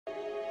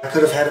I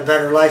could have had a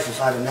better life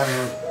if I'd have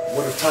never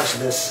would have touched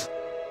this.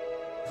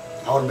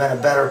 I would have been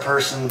a better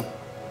person.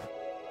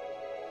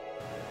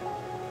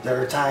 There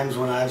are times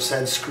when I've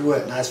said screw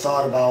it and I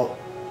thought about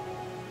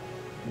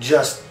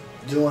just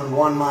doing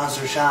one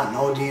monster shot and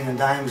ODing and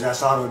dying because I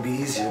thought it would be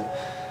easier.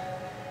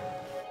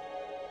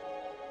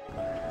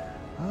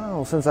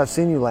 Oh, since I've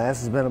seen you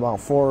last, it's been about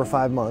 4 or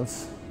 5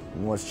 months.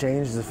 And what's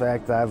changed is the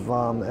fact that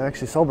I'm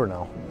actually sober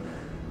now.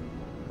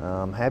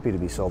 I'm happy to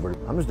be sober.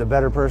 I'm just a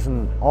better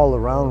person all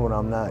around when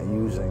I'm not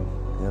using.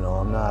 You know,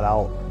 I'm not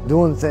out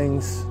doing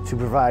things to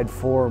provide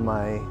for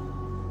my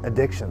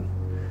addiction.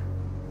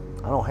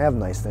 I don't have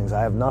nice things.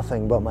 I have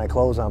nothing but my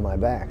clothes on my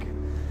back.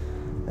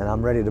 And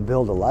I'm ready to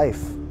build a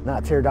life,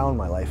 not tear down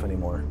my life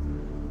anymore.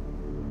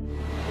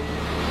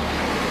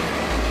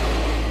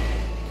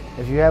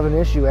 If you have an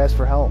issue, ask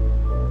for help.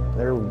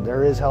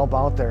 There is help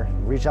out there.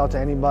 Reach out to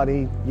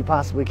anybody you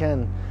possibly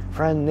can.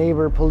 Friend,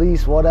 neighbor,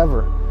 police,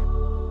 whatever.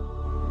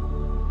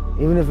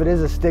 Even if it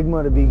is a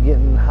stigma to be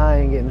getting high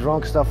and getting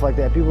drunk, stuff like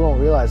that, people don't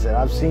realize that.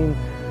 I've seen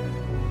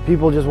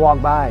people just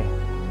walk by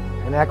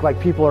and act like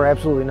people are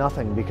absolutely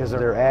nothing because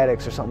they're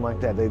addicts or something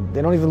like that. They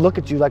don't even look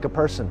at you like a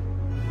person.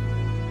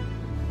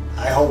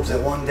 I hope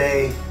that one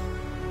day,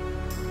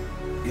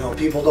 you know,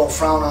 people don't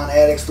frown on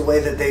addicts the way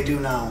that they do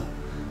now.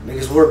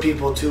 Because we're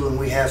people too and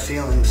we have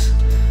feelings.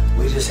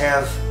 We just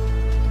have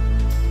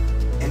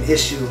an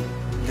issue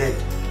that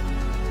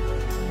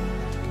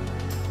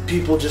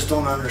people just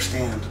don't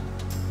understand.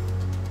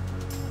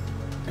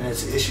 And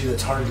it's an issue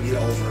that's hard to get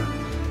over.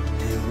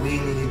 And we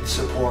need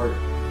support.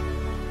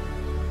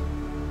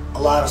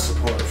 A lot of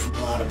support from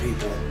a lot of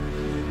people.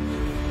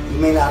 You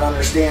may not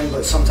understand,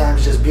 but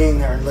sometimes just being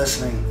there and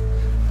listening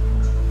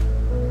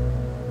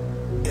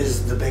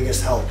is the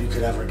biggest help you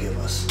could ever give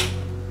us.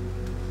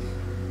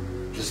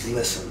 Just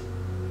listen.